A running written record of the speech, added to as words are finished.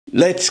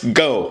Let's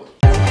go.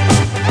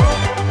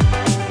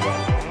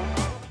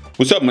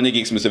 What's up, money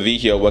geeks? Mr. V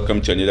here.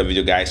 Welcome to another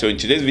video, guys. So in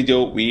today's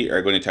video, we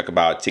are going to talk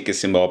about ticker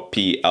symbol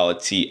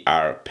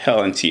PLTR,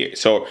 Palantir.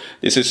 So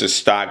this is a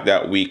stock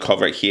that we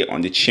cover here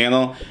on the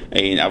channel,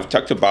 and I've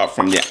talked about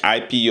from the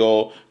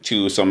IPO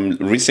to some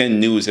recent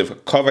news.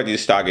 I've covered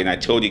this stock, and I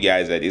told you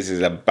guys that this is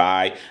a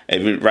buy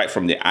right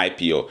from the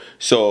IPO.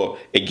 So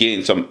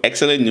again, some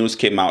excellent news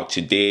came out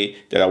today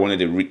that I wanted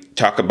to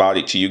talk about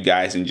it to you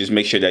guys and just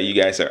make sure that you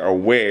guys are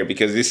aware,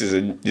 because this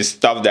is this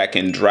stuff that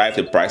can drive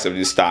the price of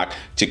this stock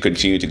to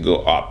continue to go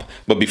up.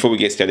 But before we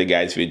get started,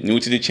 guys, if you're new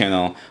to the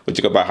channel, we'll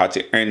talk about how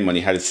to earn money,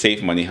 how to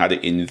save money, how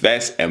to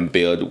invest and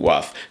build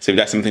wealth. So if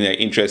that's something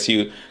that interests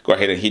you, go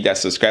ahead and hit that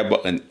subscribe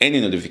button and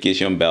the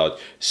notification bell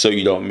so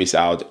you don't miss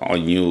out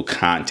on new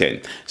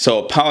content.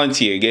 So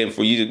Palantir, again,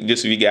 for you,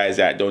 just for you guys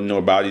that don't know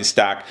about this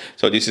stock,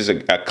 so this is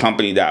a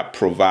company that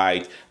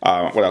provide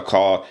what I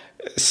call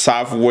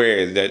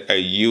software that are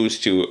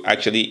used to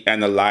actually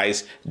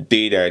analyze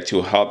data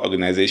to help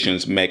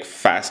organizations make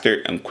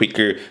faster and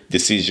quicker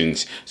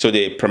decisions. So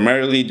they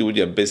primarily do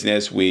their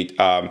business with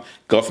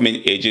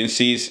government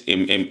agencies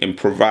and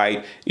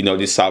provide,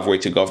 this software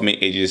to government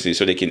agencies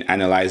so they can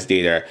analyze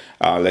data.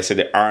 Let's say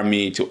the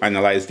army, to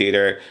analyze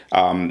data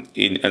at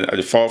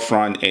the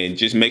forefront and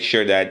just make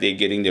sure that they're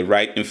getting the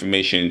right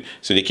information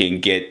so they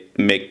can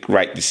make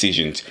right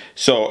decisions.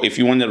 So if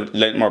you want to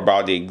learn more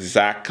about the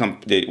exact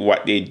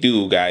what they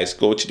do, guys,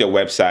 go to their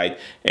website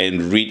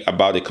and read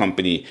about the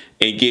company.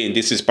 Again,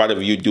 this is part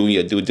of you doing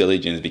your due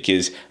diligence,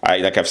 because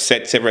like I've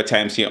said several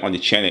times here on the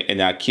channel,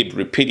 and I keep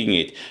repeating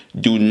it,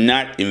 do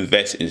not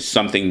invest in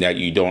something that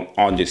you don't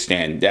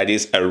understand. That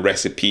is a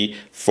recipe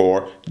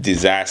for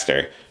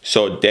disaster.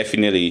 So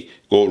definitely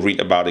go read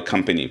about the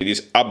company.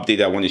 This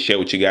update I want to share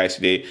with you guys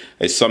today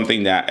is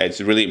something that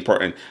is really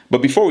important.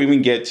 But before we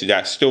even get to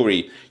that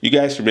story, you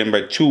guys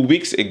remember 2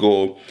 weeks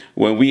ago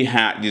when we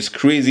had this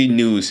crazy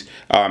news,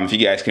 if you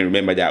guys can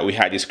remember that, we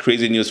had this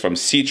crazy news from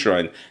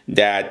Citron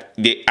that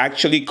they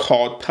actually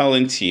called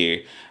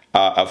Palantir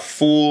a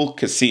full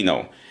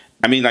casino.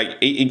 I mean, like,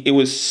 it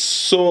was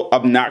so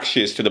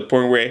obnoxious to the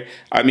point where,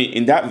 I mean,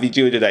 in that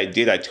video that I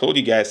did, I told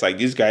you guys, like,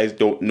 these guys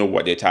don't know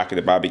what they're talking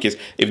about, because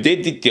if they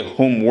did their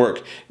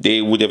homework,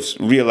 they would have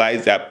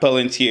realized that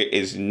Palantir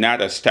is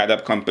not a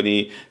startup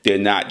company. They're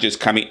not just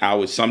coming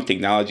out with some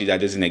technology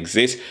that doesn't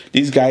exist.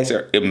 These guys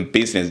are in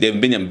business. They've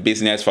been in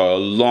business for a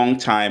long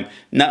time,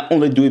 not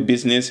only doing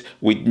business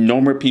with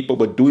normal people,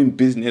 but doing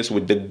business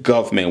with the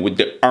government, with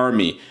the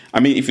army. I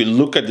mean, if you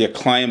look at their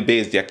client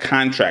base, their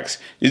contracts,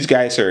 these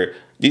guys are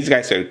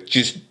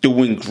just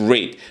doing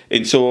great.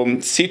 And so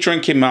Citron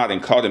came out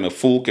and called them a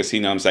full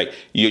casino. I was like,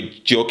 you're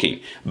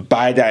joking.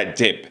 Buy that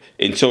dip.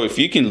 And so if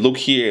you can look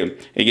here,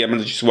 again, I'm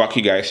going to just walk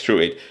you guys through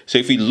it. So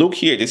if you look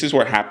here, this is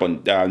what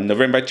happened.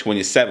 November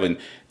 27,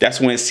 that's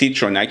when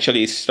Citron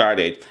actually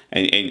started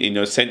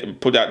and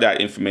put out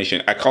that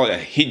information. I call it a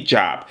hit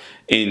job.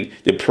 And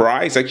the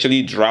price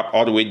actually dropped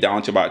all the way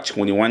down to about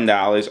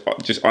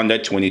 $21, just under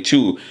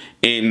 22.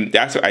 And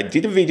that's what I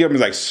did a video. I was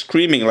like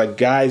screaming, like,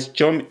 guys,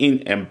 jump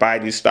in and buy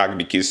this stock,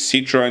 because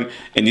Citron,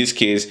 in this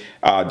case,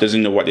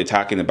 doesn't know what they're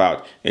talking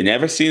about. And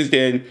ever since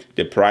then,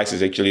 the price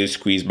is actually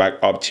squeezed back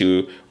up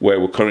to where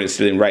we're currently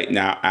sitting right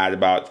now at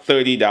about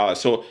 $30.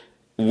 So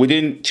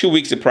within 2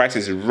 weeks, the price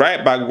is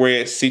right back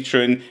where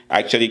Citron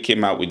actually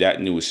came out with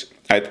that news.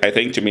 I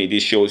think, to me,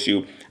 this shows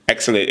you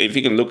excellent. If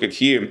you can look at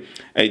here,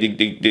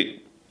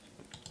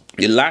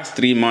 the last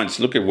 3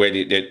 months, look at where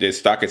the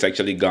stock has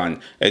actually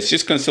gone. It's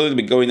just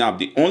consistently going up.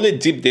 The only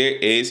dip there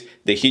is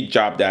the hit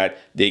job that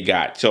they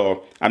got.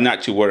 So I'm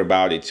not too worried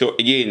about it. So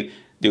again,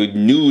 the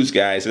news,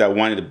 guys, that I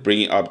wanted to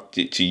bring up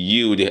to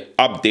you, the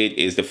update,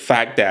 is the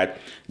fact that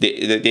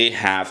they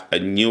have a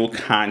new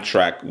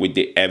contract with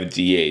the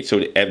FDA. So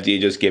the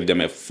FDA just gave them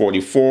a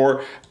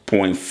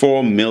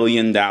 $44.4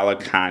 million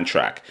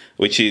contract,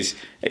 which is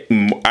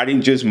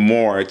adding just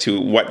more to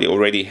what they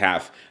already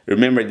have.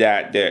 Remember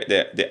that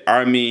the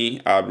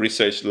Army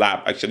Research Lab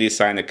actually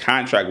signed a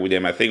contract with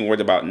them, I think worth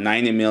about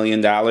 $90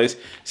 million.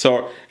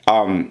 So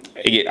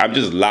again, I'm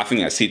just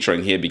laughing at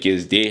Citron here,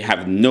 because they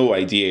have no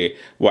idea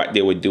what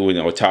they were doing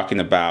or talking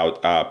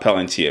about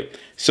Palantir.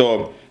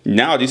 So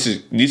now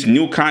this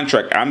new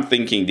contract, I'm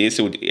thinking this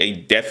would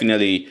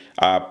definitely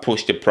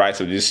push the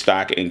price of this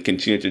stock and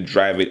continue to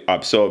drive it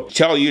up. So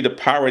tell you the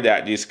power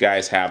that these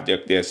guys have,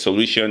 their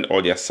solution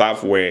or their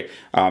software,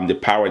 the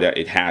power that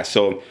it has.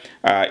 So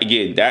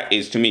again, that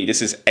is, to me,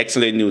 this is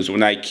excellent news.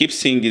 When I keep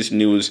seeing this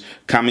news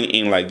coming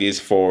in like this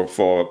for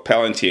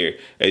Palantir,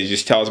 it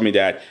just tells me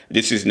that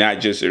this is not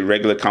just a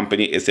regular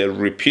company, it's a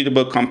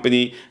reputable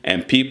company,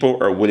 and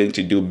people are willing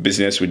to do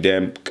business with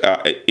them.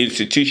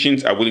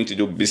 Institutions are willing to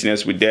do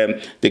business with them.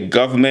 The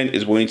government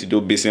is willing to do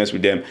business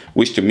with them,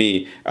 which to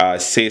me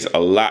says a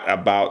lot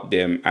about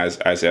them as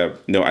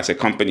a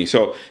company.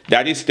 So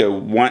that is the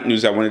one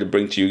news I wanted to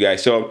bring to you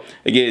guys. So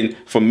again,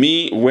 for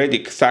me, where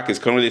the stock is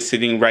currently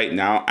sitting right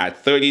now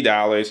at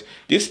 $30,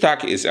 this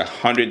stock is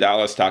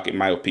 $100 stock in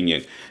my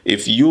opinion.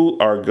 If you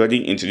are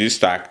getting into this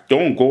stock,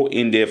 don't go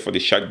in there for the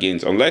short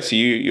gains unless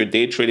you're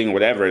day trading or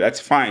whatever. That's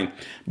fine.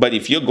 But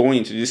if you're going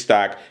into this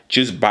stock,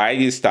 just buy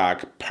this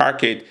stock,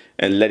 park it,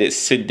 and let it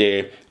sit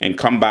there and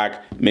come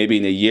back maybe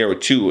in a year or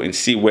two and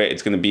see where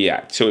it's going to be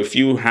at. So if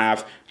you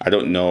have, I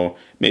don't know,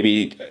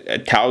 maybe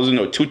 $1,000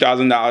 or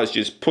 $2,000,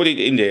 just put it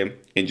in there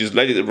and just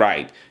let it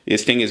ride.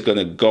 This thing is going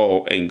to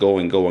go and go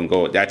and go and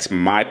go. That's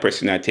my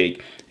personal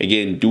take.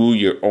 Again, do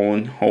your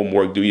own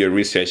homework, do your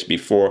research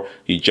before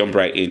you jump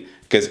right in,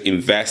 because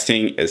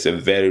investing is a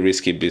very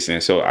risky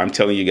business. So I'm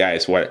telling you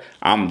guys what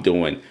I'm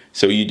doing.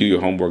 So you do your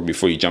homework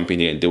before you jump in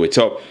here and do it.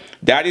 So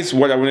that is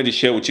what I wanted to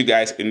share with you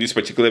guys in this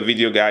particular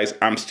video, guys.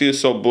 I'm still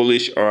so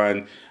bullish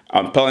on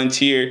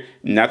Palantir.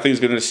 Nothing's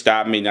going to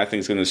stop me.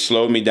 Nothing's going to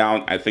slow me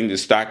down. I think the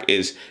stock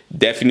is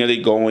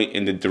definitely going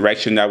in the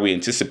direction that we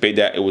anticipate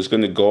that it was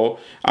going to go.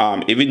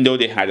 Even though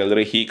they had a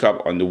little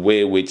hiccup on the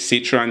way with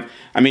Citron.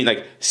 I mean,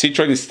 like,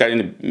 Citron is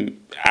starting to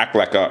act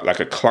like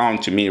a clown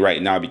to me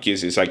right now,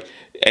 because it's like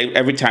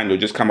every time they'll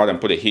just come out and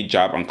put a hit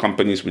job on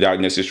companies without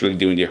necessarily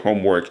doing their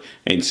homework.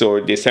 And so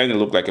they're starting to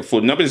look like a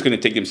fool. Nobody's going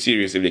to take them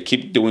serious if they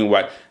keep doing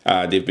what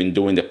they've been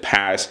doing the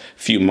past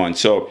few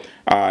months. So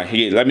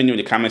hey, let me know in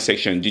the comment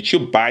section, did you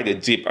buy the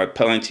dip at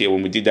Palantir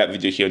when we did that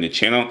video here on the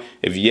channel?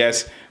 If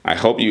yes, I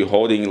hope you're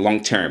holding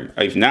long term.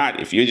 If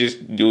not, if you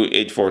just do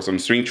it for some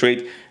swing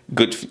trade,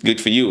 good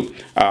for you.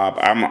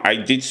 I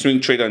did swing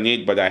trade on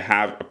it, but I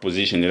have a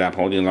position that I'm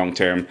holding long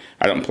term.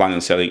 I don't plan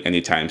on selling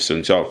anytime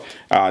soon. So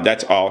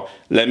that's all.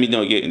 Let me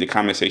know again in the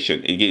comment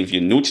section. Again, if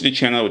you're new to the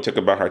channel, we talk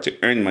about how to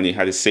earn money,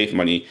 how to save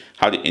money,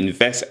 how to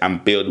invest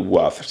and build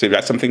wealth. So if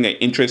that's something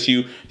that interests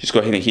you, just go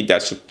ahead and hit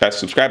that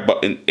subscribe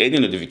button and the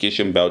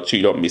notification bell so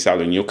you don't miss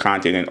out on new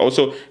content. And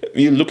also, if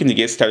you're looking to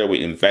get started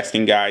with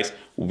investing, guys,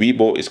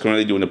 WeBull is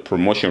currently doing a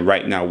promotion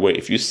right now where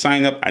if you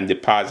sign up and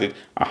deposit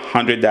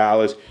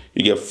 $100,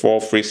 you get 4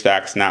 free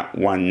stocks, not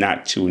 1,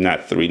 not 2,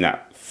 not 3,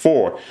 not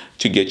 4,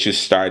 to get you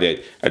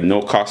started at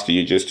no cost to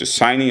you, just to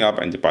signing up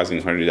and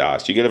depositing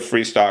 $100. You get a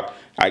free stock,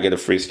 I get a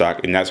free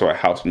stock, and that's what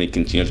helps me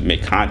continue to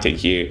make content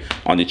here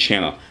on the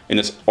channel. And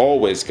as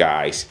always,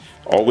 guys,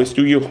 always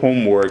do your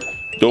homework,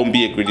 don't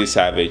be a greedy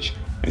savage,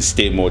 and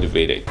stay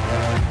motivated.